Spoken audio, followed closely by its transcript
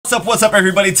What's up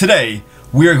everybody? Today,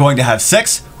 we are going to have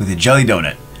sex with a jelly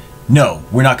donut. No,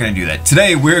 we're not going to do that.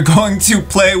 Today, we're going to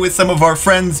play with some of our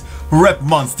friends' rep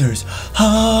monsters.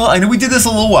 I know we did this a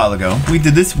little while ago. We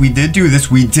did do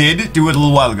it a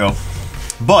little while ago.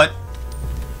 But,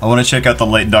 I want to check out the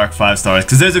light dark 5 stars,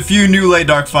 because there's a few new light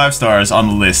dark 5 stars on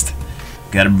the list.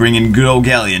 Gotta bring in good old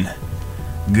Galleon.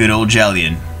 Good old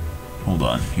Galleon. Hold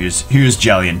on, here's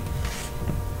Galleon.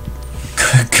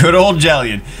 Good old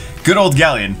Galleon. Good old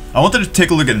Galleon. I wanted to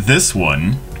take a look at this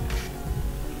one.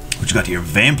 What you got here?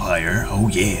 Vampire. Oh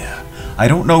yeah. I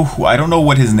don't know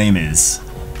what his name is.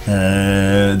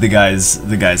 The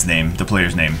guy's name, the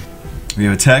player's name. We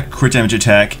have attack, crit damage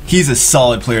attack. He's a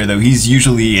solid player though. He's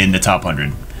usually in the top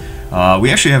 100.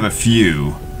 We actually have a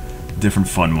few different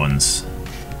fun ones.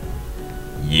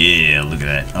 Yeah, look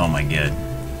at that. Oh my god.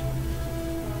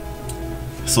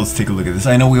 So let's take a look at this.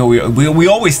 I know we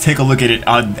always take a look at it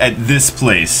at this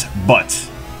place, but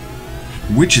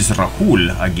which is Rahul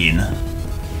again?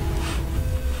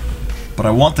 But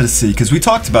I wanted to see, because we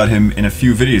talked about him in a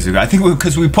few videos ago. I think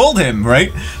because we pulled him,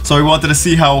 right? So I wanted to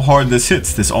see how hard this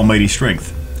hits, this almighty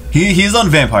strength. He is on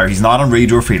Vampire. He's not on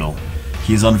Rage or Fatal.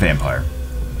 He is on Vampire.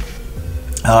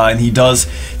 And he does,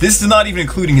 this is not even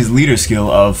including his leader skill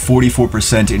of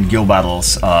 44% in guild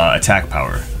battles attack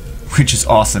power, which is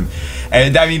awesome.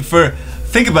 And I mean,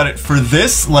 think about it, for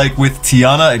this, like with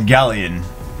Tiana and Galleon,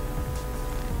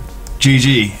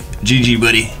 GG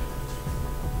buddy.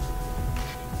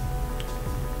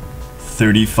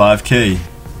 35k.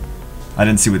 I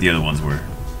didn't see what the other ones were.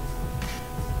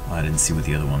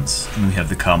 And we have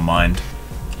the Calm Mind.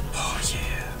 Oh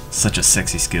yeah, such a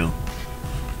sexy skill.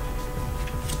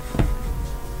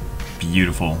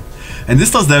 Beautiful. And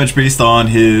this does damage based on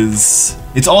his...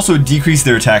 It's also decreased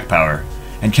their attack power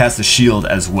and casts a shield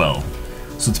as well.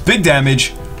 So it's big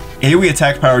damage, AoE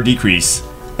attack power decrease,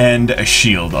 and a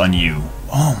shield on you.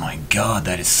 Oh my god,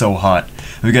 that is so hot.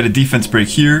 We got a defense break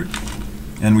here,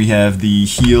 and we have the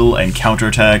heal and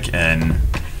counterattack and...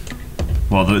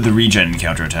 well, the regen and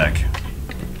counterattack.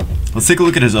 Let's take a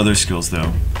look at his other skills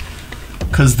though.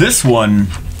 Because this one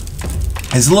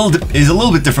is a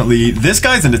little bit differently. This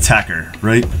guy's an attacker,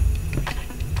 right?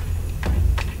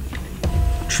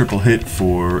 Triple hit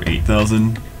for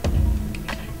 8,000.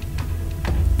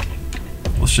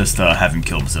 Let's just have him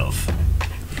kill himself.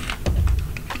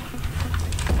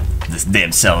 This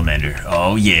damn salamander.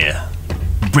 Oh yeah.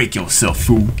 Break yourself,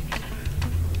 fool.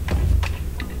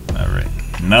 Alright.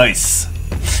 Nice.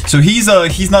 So he's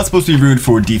not supposed to be ruined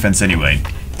for defense anyway.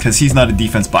 Because he's not a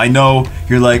defense, but I know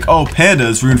you're like, oh, Panda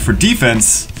is ruined for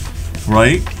defense,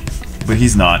 right? But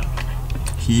he's not.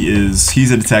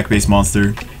 He's an attack-based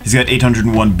monster. He's got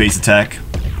 801 base attack.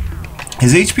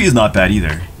 His HP is not bad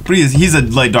either. But he's a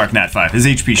light dark nat 5. His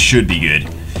HP should be good.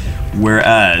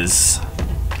 Whereas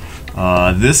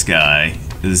this guy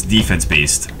is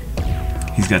defense-based.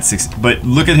 He's got 6. But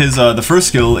look at his the first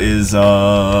skill is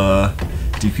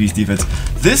decreased defense.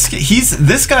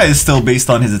 This guy is still based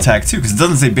on his attack too, because it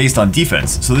doesn't say based on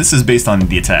defense. So this is based on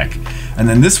the attack, and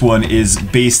then this one is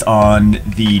based on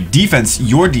the defense,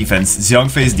 your defense,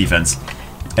 Xiangfei's defense,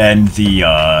 and the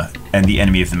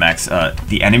enemy of the max,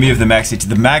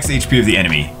 the max HP of the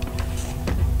enemy.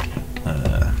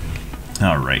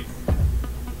 All right.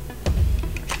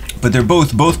 But they're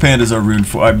both pandas are ruined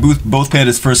for both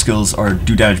pandas' first skills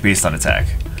do damage based on attack.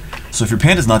 So if your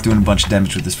panda's not doing a bunch of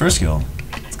damage with his first skill,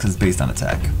 because it's based on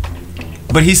attack.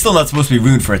 But he's still not supposed to be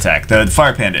ruined for attack. The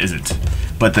fire panda isn't,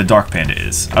 but the dark panda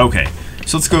is. Okay,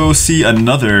 so let's go see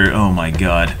another. Oh my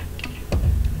god,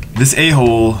 this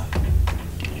a-hole.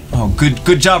 Oh,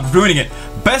 good job ruining it.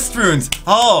 Best runes.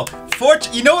 Oh,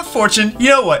 Fortune. You know what, Fortune? You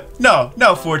know what?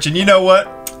 No, Fortune. You know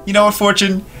what? You know what,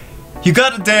 Fortune? You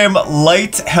got a damn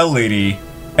light hell lady,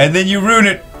 and then you ruin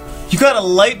it. You got a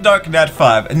light dark nat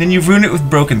 5, and then you ruin it with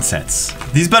broken sets.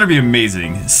 These better be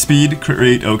amazing. Speed, crit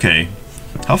rate, okay.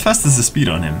 How fast is the speed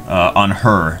on him? On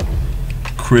her.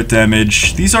 Crit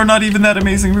damage. These are not even that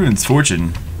amazing runes.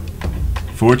 Fortune.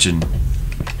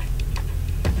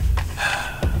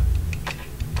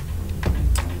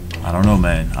 I don't know,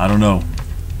 man. I don't know.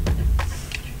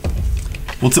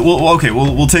 We'll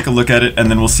take a look at it,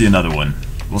 and then we'll see another one.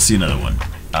 We'll see another one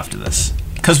after this.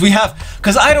 Because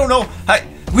I don't know.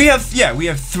 We have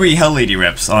 3 Hell Lady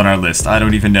reps on our list. I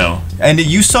don't even know. And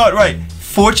you saw it right.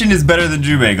 Fortune is better than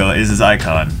Drumega is his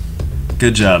icon.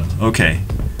 Good job. Okay.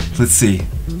 Let's see.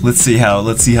 Let's see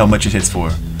how much it hits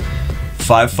for.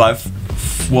 5 on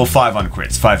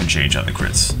crits. 5 and change on the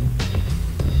crits.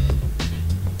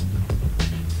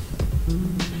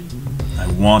 I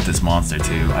want this monster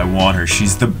too. I want her.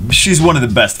 She's one of the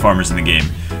best farmers in the game.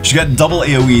 She got double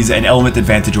AoEs and element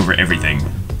advantage over everything.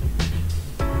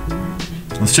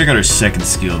 Let's check out our second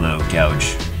skill though,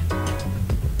 Gouge.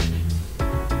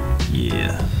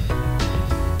 Yeah.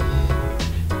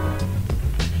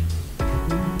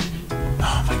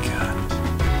 Oh my god.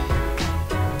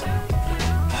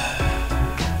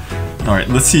 Alright,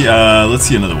 let's see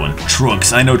another one.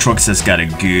 Trunks. I know Trunks has got a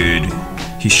good...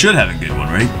 He should have a good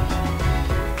one, right?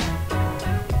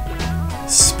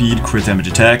 Speed, crit damage,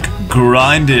 attack.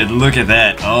 Grinded, look at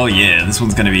that. Oh yeah, this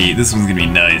one's gonna be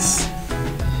nice.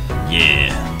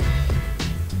 Yeah.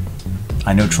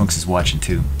 I know Trunks is watching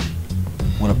too.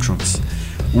 What up, Trunks?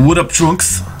 What up,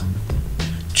 Trunks?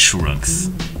 Trunks.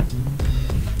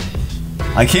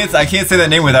 I can't say that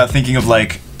name without thinking of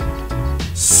like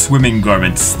swimming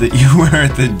garments that you wear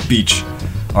at the beach.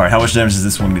 Alright, how much damage is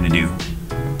this one gonna do?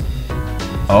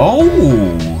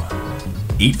 Oh,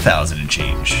 8,000 and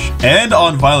change. And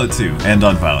on Violet too. And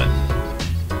on Violet.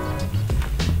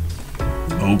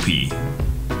 OP.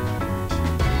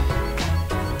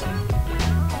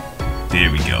 There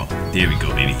we go. There we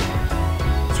go, baby.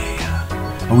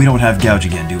 Yeah. Oh, we don't have Gouge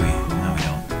again, do we? No, we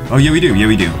don't. Oh, yeah, we do. Yeah,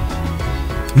 we do.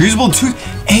 Reusable in 2...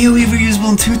 AoE reusable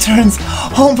in 2 turns.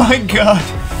 Oh my god.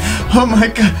 Oh my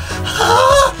god.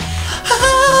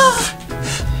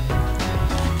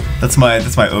 That's my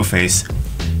O face.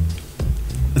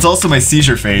 It's also my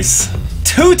seizure face.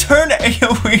 2-turn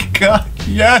AoE, god.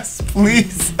 Yes,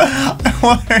 please. I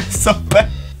want her so bad.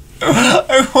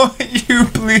 I want you,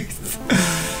 please.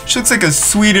 She looks like a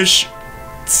Swedish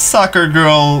soccer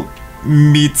girl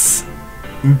meets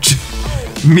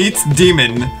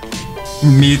demon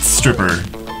meets stripper.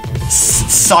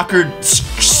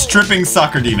 Stripping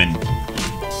soccer demon.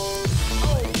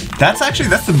 That's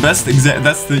the best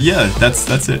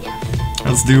that's it.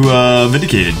 Let's do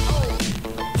Vindicated.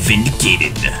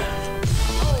 Vindicated.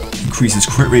 Increases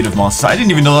crit rate of monsters. I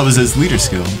didn't even know that was his leader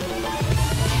skill.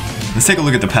 Let's take a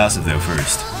look at the passive though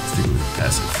first. Let's take a look at the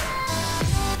passive.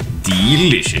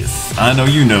 Delicious. I know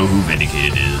you know who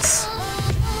Vindicated is.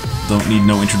 Don't need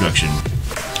no introduction.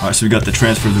 Alright, so we got the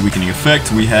transfer of the weakening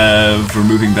effect. We have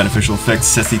removing beneficial effects,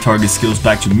 sets the target skills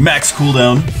back to max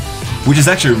cooldown, which is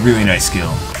actually a really nice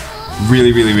skill.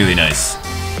 Really, really, really nice.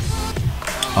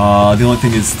 The only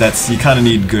thing is that you kind of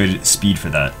need good speed for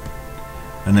that.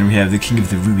 And then we have the King of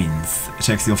the Ruins.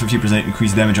 Attacks deal 50%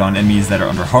 increased damage on enemies that are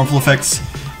under harmful effects,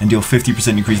 and deal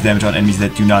 50% increased damage on enemies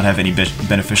that do not have any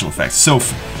beneficial effects. So,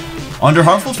 under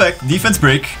harmful effect, defense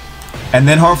break, and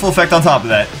then harmful effect on top of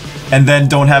that, and then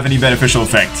don't have any beneficial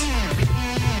effect.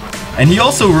 And he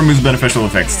also removes beneficial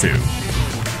effects too.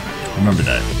 Remember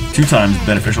that. 2 times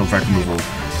beneficial effect removal.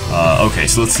 Okay,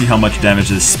 so let's see how much damage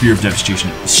this Spear of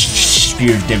Devastation.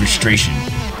 Spear of Devastation.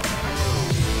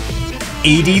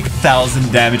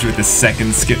 80,000 damage with the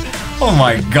second skill. Oh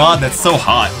my god, that's so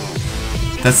hot.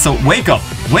 That's so... Wake up!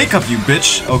 Wake up, you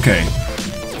bitch! Okay.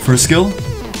 First skill?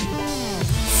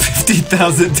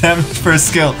 50,000 damage per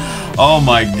skill. Oh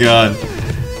my god.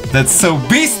 That's so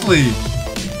beastly!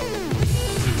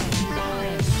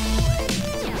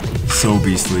 So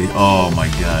beastly. Oh my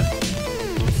god.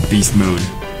 Beast mode.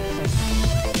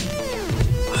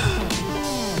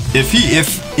 If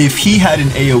he had an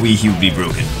AoE, he would be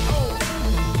broken.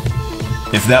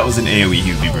 If that was an AoE,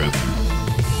 he would be broken.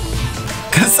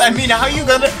 Cause I mean, how you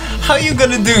gonna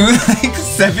do like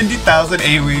 70,000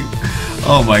 AoE?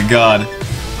 Oh my god.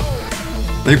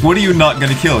 Like, what are you not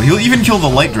gonna kill? He'll even kill the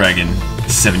Light Dragon.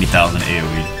 70,000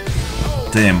 AoE.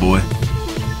 Damn, boy.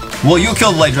 Well, you'll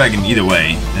kill the Light Dragon either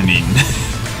way. I mean...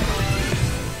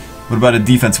 What about a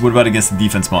defense? What about against a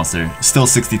defense monster? Still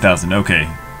 60,000, okay.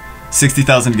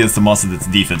 60,000 against a monster that's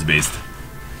defense-based.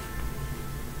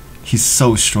 He's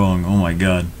so strong, oh my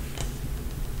god.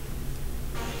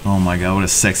 Oh my god, what a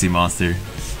sexy monster.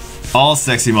 All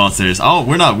sexy monsters. Oh,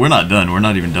 we're not done. We're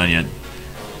not even done yet.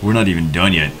 We're not even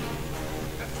done yet.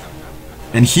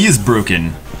 And he is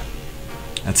broken.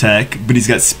 Attack, but he's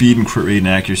got speed and crit rate and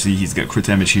accuracy. He's got crit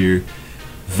damage here.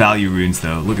 Value runes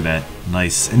though, look at that.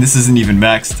 Nice. And this isn't even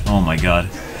maxed. Oh my god.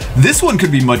 This one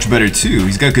could be much better too.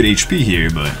 He's got good HP here,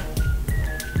 but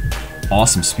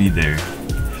awesome speed there.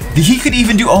 He could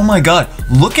even do, oh my god,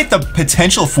 look at the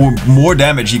potential for more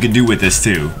damage he could do with this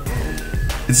too.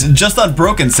 It's just on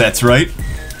broken sets, right?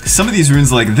 Some of these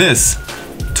runes like this,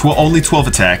 only 12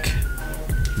 attack.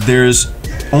 There's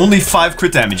only 5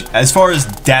 crit damage. As far as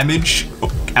damage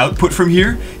output from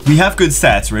here, we have good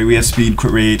stats, right? We have speed,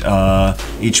 crit rate,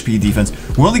 HP, defense.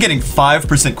 We're only getting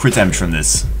 5% crit damage from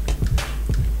this.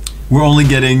 We're only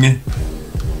getting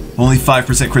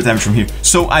 5% crit damage from here.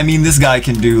 So, I mean, this guy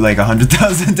can do like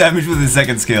 100,000 damage with his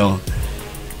second skill.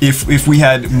 If we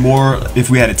had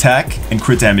attack and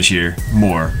crit damage here,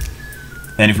 more.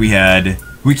 And if we had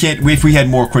We can't, if we had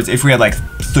more crits, if we had like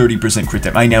 30% crit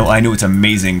damage. I know it's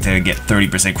amazing to get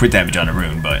 30% crit damage on a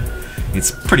rune, but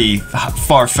it's pretty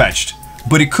far-fetched.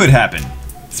 But it could happen,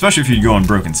 especially if you go on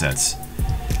broken sets.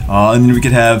 And then we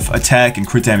could have attack and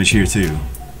crit damage here too.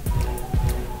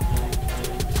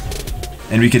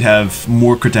 And we could have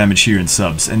more crit damage here in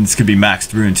subs, and this could be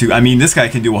maxed rune too. I mean, this guy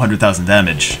can do 100,000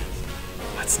 damage.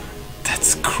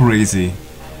 That's crazy.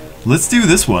 Let's do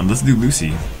this one. Let's do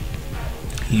Lucy.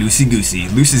 Lucy Goosey.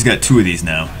 Lucy's got 2 of these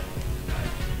now.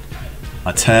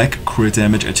 Attack, crit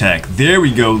damage, attack. There we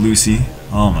go, Lucy.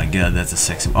 Oh my god, that's a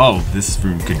sexy. Oh, this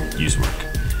rune could use work.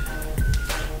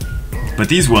 But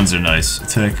these ones are nice.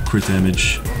 Attack, crit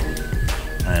damage,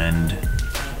 and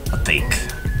attack.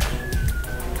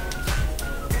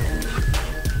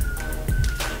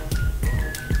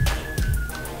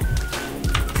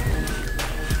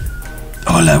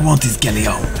 All I want is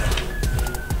Galleon.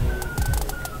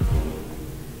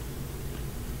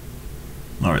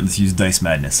 All right, let's use Dice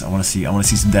Madness. I want to see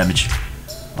some damage.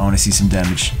 I want to see some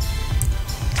damage.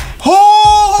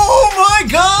 Oh my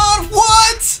god!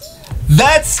 What?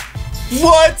 That's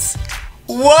what?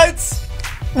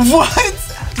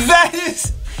 That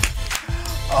is.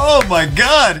 Oh my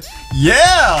god!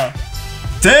 Yeah!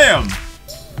 Damn!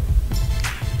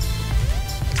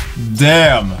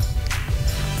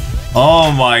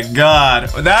 Oh my god,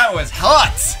 that was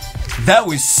hot! That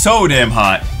was so damn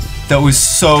hot. That was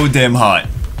so damn hot.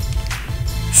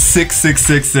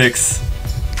 6666.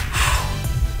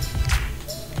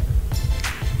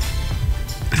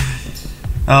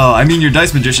 Oh, I mean, your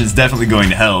Dice Magician's definitely going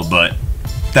to hell, but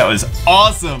that was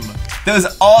awesome. That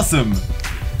was awesome.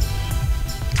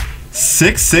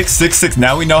 6666.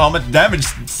 Now we know how much damage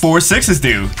 4 6s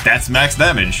do. That's max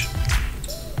damage.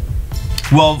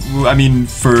 Well, I mean,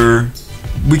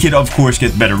 we could of course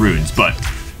get better runes, but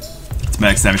it's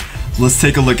max damage. Let's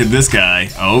take a look at this guy.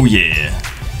 Oh yeah.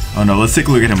 Oh no, let's take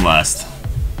a look at him last.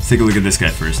 Let's take a look at this guy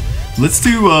first. Let's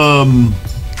do,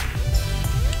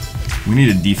 we need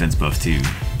a defense buff too.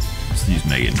 Let's use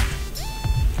Megan.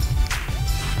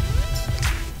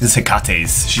 This is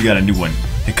Hecate's. She got a new one.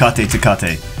 Hecate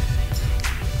Tecate.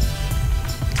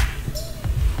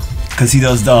 Because he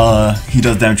does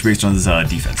damage based on his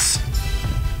defense.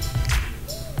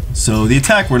 So the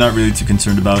attack we're not really too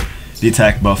concerned about. The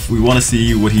attack buff, we want to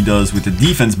see what he does with the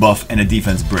defense buff and a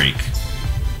defense break.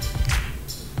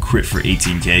 Crit for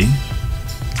 18k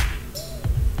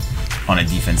on a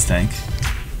defense tank.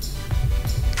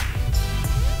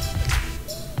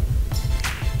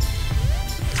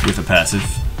 With a passive.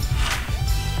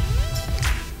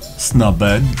 It's not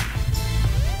bad.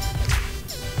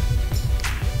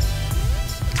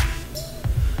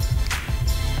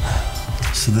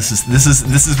 So this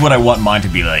is what I want mine to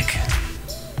be like.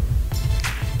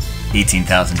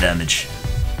 18,000 damage.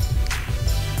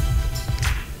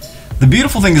 The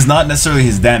beautiful thing is not necessarily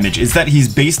his damage, it's that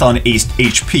he's based on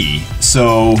HP.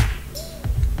 So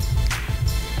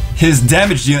his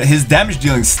damage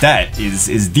dealing stat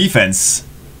is defense.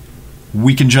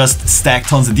 We can just stack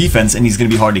tons of defense and he's gonna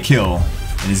be hard to kill.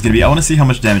 And he's gonna be, I wanna see how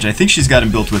much damage. I think she's got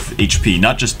him built with HP,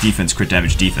 not just defense, crit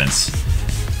damage, defense.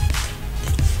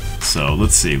 So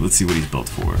let's see what he's built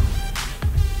for.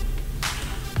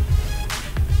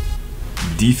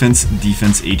 Defense,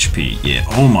 HP. Yeah,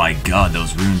 oh my god,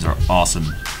 those runes are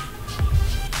awesome.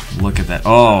 Look at that.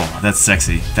 Oh, that's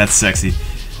sexy. That's sexy.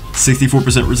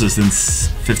 64% resistance,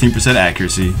 15%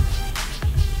 accuracy.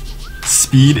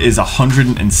 Speed is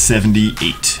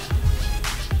 178.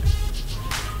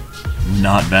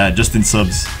 Not bad, just in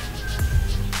subs.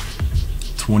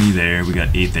 20 there, we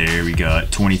got 8 there, we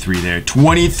got 23 there.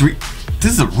 23!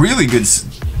 This is a really good...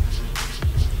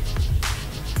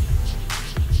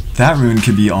 That rune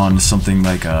could be on something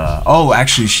like a... Oh,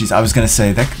 actually, I was gonna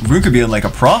say, that rune could be on like a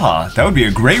Praha. That would be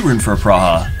a great rune for a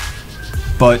Praha.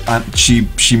 But she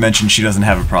mentioned she doesn't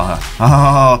have a Praha.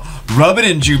 Oh, rub it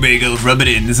in, Jubagel, rub it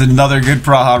in. This is another good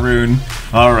Praha rune.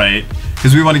 Alright.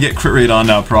 Because we want to get crit rate on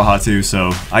Praha too,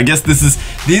 so I guess these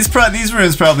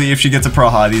runes probably, if she gets a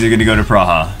Praha, these are going to go to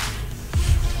Praha.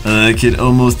 I can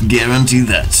almost guarantee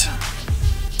that.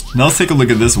 Now let's take a look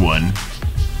at this one.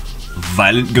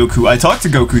 Violent Goku. I talked to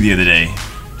Goku the other day.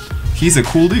 He's a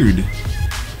cool dude.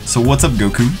 So what's up,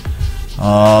 Goku?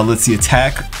 Let's see,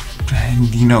 attack.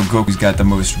 And you know Goku's got the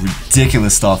most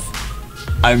ridiculous stuff.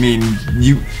 I mean,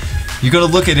 you're gonna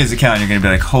look at his account and you're gonna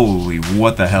be like, holy,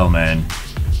 what the hell, man.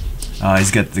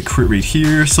 He's got the crit rate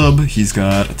here, sub. He's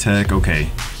got attack, okay.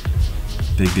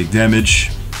 Big damage.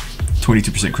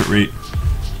 22% crit rate.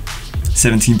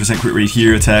 17% crit rate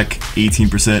here, attack.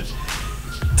 18%.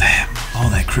 Damn, all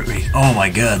that crit rate. Oh my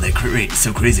god, that crit rate is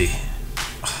so crazy.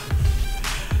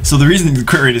 So the reason the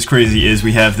crit rate is crazy is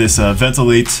we have this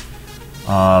ventilate,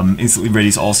 instantly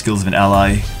readies all skills of an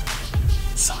ally.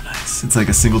 So nice. It's like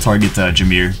a single target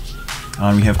Jameer.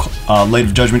 We have Light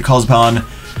of Judgment, calls upon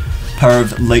power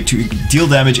of light to deal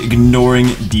damage ignoring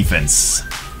defense.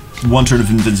 1 turn of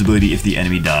invincibility if the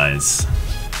enemy dies.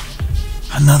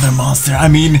 Another monster. I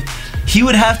mean, he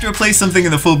would have to replace something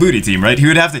in the full booty team, right? He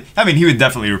would have to. I mean, he would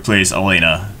definitely replace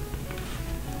Elena.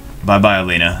 Bye bye,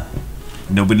 Elena.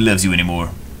 Nobody loves you anymore.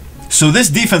 So this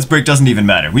defense break doesn't even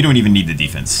matter. We don't even need the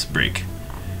defense break.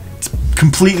 It's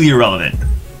completely irrelevant.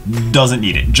 Doesn't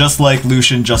need it. Just like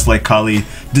Lucian, just like Kali,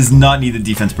 does not need the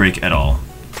defense break at all.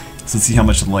 So let's see how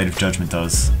much the Light of Judgment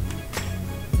does.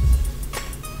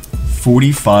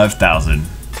 45,000.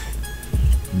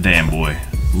 Damn boy.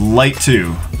 Light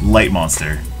 2. Light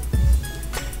monster.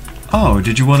 Oh,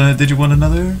 did you want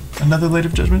another Light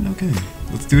of Judgment? Okay.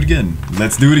 Let's do it again.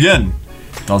 Let's do it again.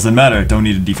 Doesn't matter. Don't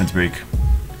need a defense break.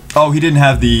 Oh, he didn't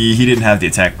have the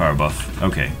attack power buff.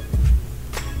 Okay.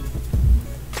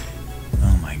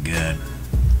 Oh my god.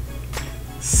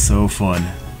 So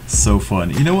fun. So fun.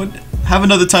 You know what? Have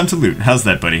another time to loot. How's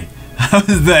that, buddy?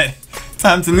 How's that?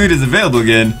 Time to loot is available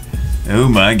again. Oh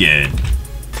my god.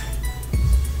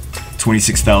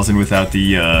 26,000 without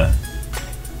the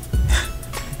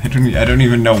I don't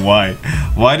even know why.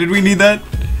 Why did we need that?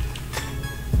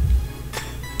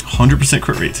 100%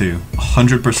 crit rate too.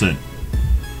 100%.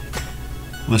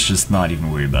 Let's just not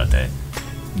even worry about that.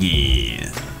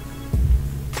 Yeah.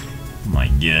 Oh my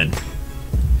god.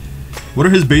 What are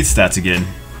his base stats again?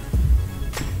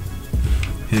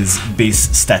 His base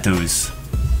statos.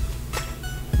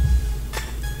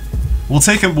 We'll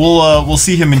take him. We'll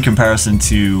see him in comparison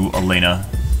to Elena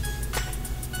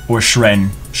or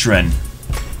Shren.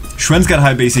 Shren's got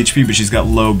high base HP, but she's got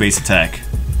low base attack.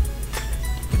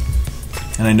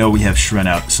 And I know we have Shren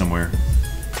out somewhere.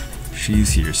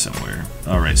 She's here somewhere.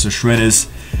 Alright, so Shren is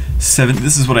 7.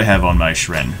 This is what I have on my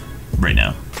Shren right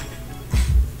now.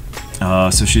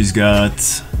 So she's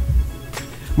got...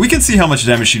 We can see how much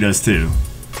damage she does too.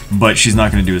 But she's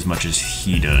not going to do as much as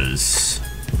he does.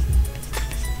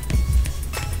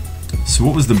 So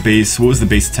what was the base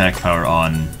attack power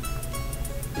on...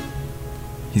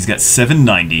 He's got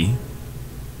 790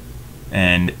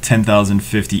 and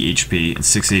 10,050 HP and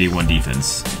 681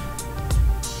 defense.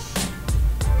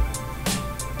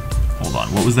 Hold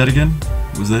on, what was that again?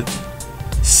 What was that?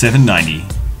 790.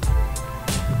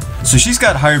 So she's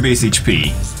got higher base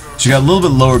HP. She got a little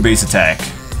bit lower base attack.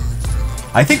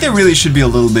 I think there really should be a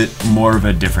little bit more of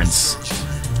a difference.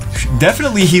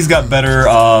 Definitely he's got better,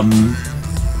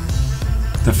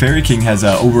 the Fairy King has,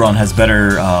 Oberon has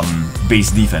better,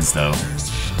 base defense though.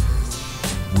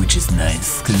 Which is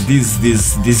nice, because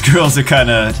these girls are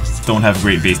kinda, don't have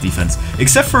great base defense.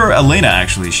 Except for Elena,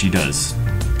 actually, she does.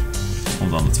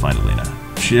 Hold on, let's find Elena.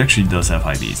 She actually does have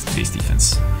high base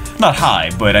defense. Not high,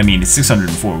 but I mean, it's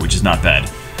 604, which is not bad.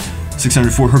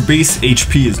 604, her base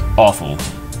HP is awful.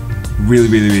 Really,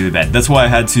 really, really bad. That's why I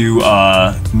had to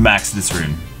max this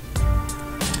rune.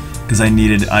 Because I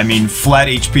mean, flat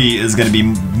HP is going to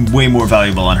be way more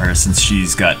valuable on her since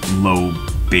she's got low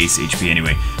base HP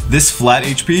anyway. This flat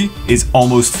HP is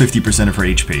almost 50% of her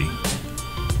HP.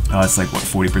 It's like, what,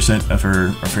 40% of her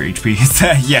HP?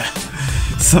 Yeah.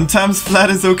 Sometimes flat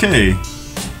is okay.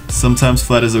 Sometimes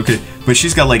flat is okay. But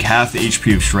she's got like half the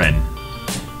HP of Shren.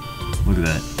 Look at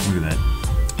that. Look at that.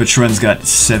 But Shren's got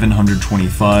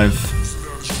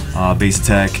 725 base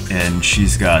attack, and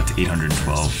she's got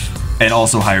 812. And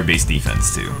also higher base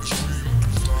defense too.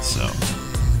 So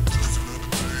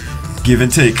give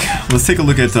and take. Let's take a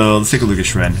look at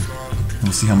Shren.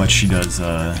 We'll see how much she does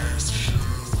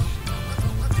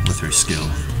with her skill.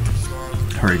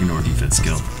 Her ignore defense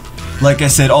skill. Like I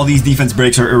said, all these defense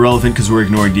breaks are irrelevant because we're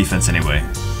ignoring defense anyway.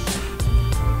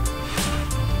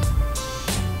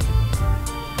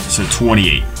 So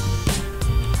 28.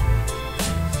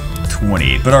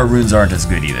 28. But our runes aren't as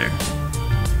good either.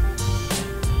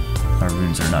 Our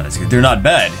runes are not as good. They're not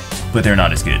bad, but they're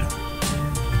not as good.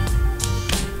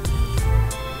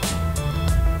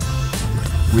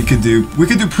 We could do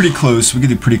pretty close. We could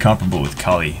do pretty comparable with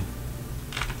Kali.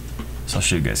 So I'll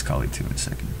show you guys Kali too in a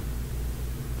second.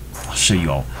 I'll show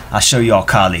you all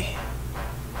Kali.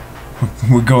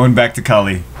 We're going back to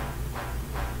Kali.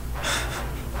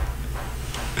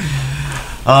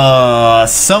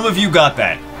 Some of you got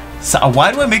that. So,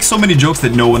 why do I make so many jokes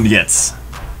that no one gets?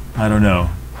 I don't know.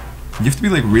 You have to be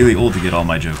like really old to get all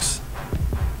my jokes.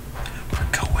 We're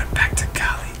going back to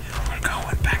Kali. We're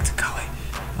going back to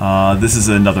Kali. This is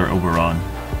another Oberon.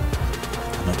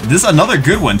 This is another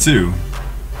good one too.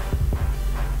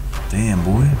 Damn,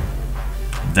 boy.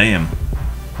 Damn.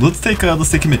 Let's take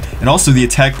him in. And also the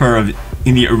attack power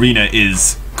in the arena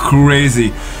is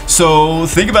crazy. So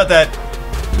think about that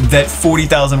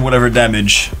 40,000 whatever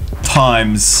damage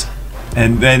times,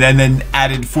 and then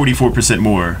added 44%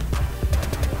 more.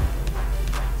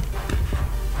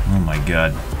 Oh my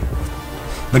god.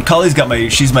 But Kali's got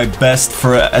she's my best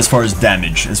for as far as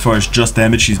damage. As far as just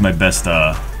damage, she's my best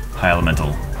high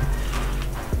elemental.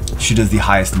 She does the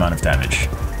highest amount of damage.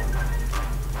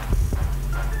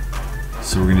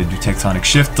 So we're gonna do Tectonic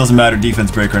Shift. Doesn't matter,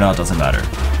 defense break or not, doesn't matter.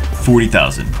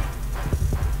 40,000.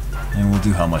 And we'll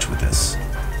do how much with this?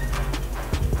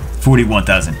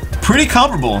 41,000. Pretty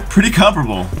comparable, pretty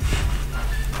comparable.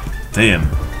 Damn.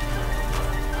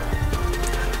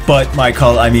 But my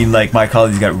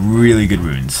Kali's got really good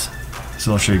runes.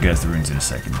 So I'll show you guys the runes in a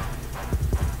second.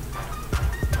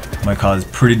 My Kali's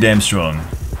pretty damn strong.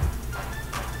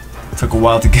 Took a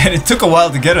while to get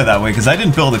her that way because I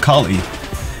didn't build a Kali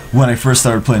when I first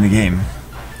started playing the game.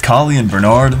 Kali and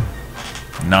Bernard.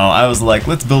 No, I was like,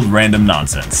 let's build random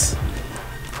nonsense.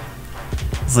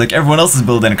 It's like everyone else is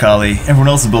building a Kali, everyone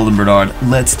else is building Bernard.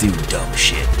 Let's do dumb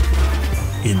shit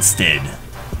instead.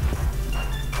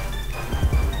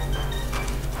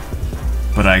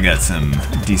 But I got some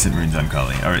decent runes on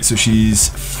Kali. Alright, so she's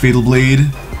Fatal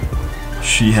Blade.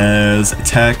 She has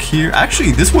attack here.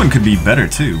 Actually, this one could be better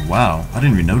too. Wow, I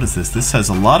didn't even notice this. This has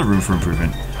a lot of room for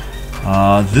improvement.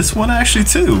 This one actually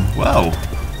too. Wow.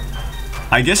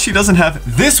 I guess she doesn't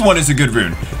have... This one is a good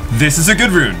rune. This is a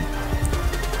good rune.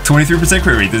 23%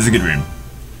 crit rate. This is a good rune.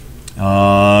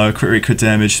 Crit rate, crit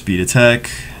damage, speed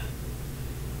attack.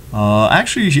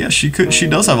 Actually, yeah, she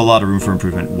does have a lot of room for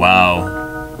improvement. Wow.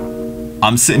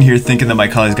 I'm sitting here thinking that my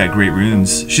Kali's got great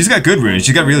runes. She's got good runes.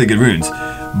 She's got really good runes.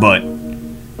 But,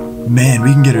 man,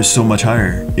 we can get her so much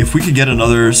higher. If we could get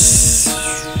another...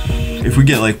 If we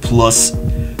get, like, plus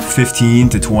 15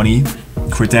 to 20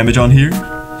 crit damage on here,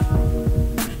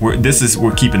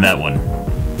 we're keeping that one.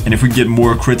 And if we get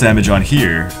more crit damage on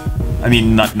here... I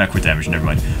mean, not crit damage, never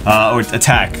mind. Or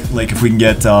attack. Like, if we can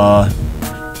get,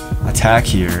 attack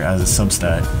here as a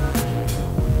substat.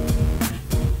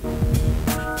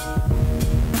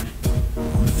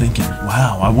 Thinking,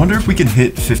 wow, I wonder if we can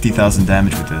hit 50,000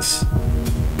 damage with this.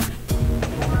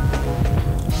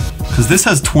 Because this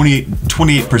has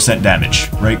 28%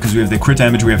 damage, right? Because we have the crit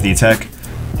damage, we have the attack.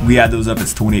 We add those up,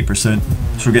 it's 28%.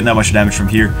 So we're getting that much damage from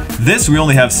here. This, we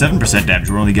only have 7% damage.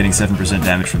 We're only getting 7%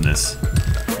 damage from this.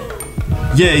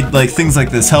 Yeah, like, things like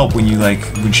this help when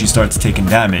when she starts taking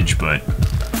damage, but...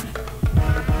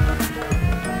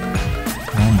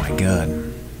 Oh my god.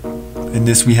 In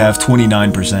this, we have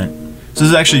 29%. So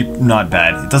this is actually not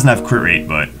bad. It doesn't have crit rate,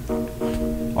 but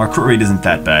our crit rate isn't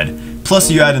that bad.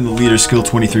 Plus, you add in the leader skill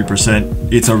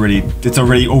 23%. It's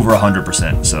already over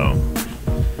 100%. So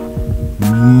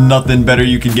nothing better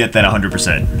you can get than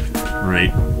 100%,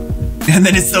 right? And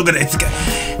then it's still gonna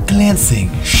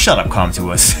glancing. Shut up, come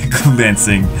to us.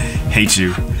 Glancing, hate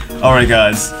you. All right,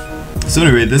 guys. So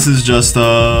anyway, this is just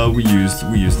we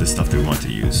used this stuff that we want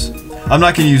to use. I'm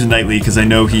not gonna use Nightly because I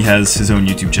know he has his own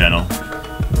YouTube channel.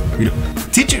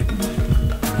 Teacher,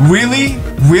 really?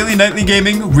 Really, Nightly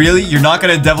Gaming? Really? You're not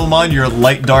gonna Devilmon your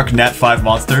light dark Nat 5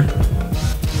 monster? Look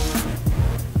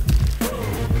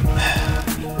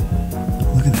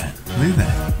at that. Look at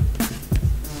that.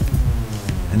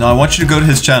 And now I want you to go to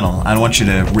his channel. I don't want you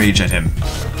to rage at him.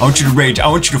 I want you to rage. I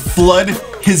want you to flood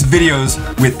his videos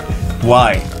with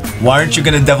why? Why aren't you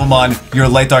gonna Devilmon your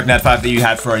light dark Nat 5 that you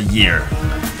had for a year?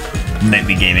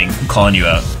 Nightly Gaming. I'm calling you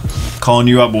out. Calling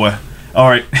you out, boy.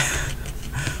 Alright.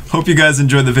 Hope you guys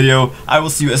enjoyed the video. I will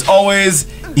see you as always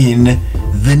in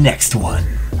the next one.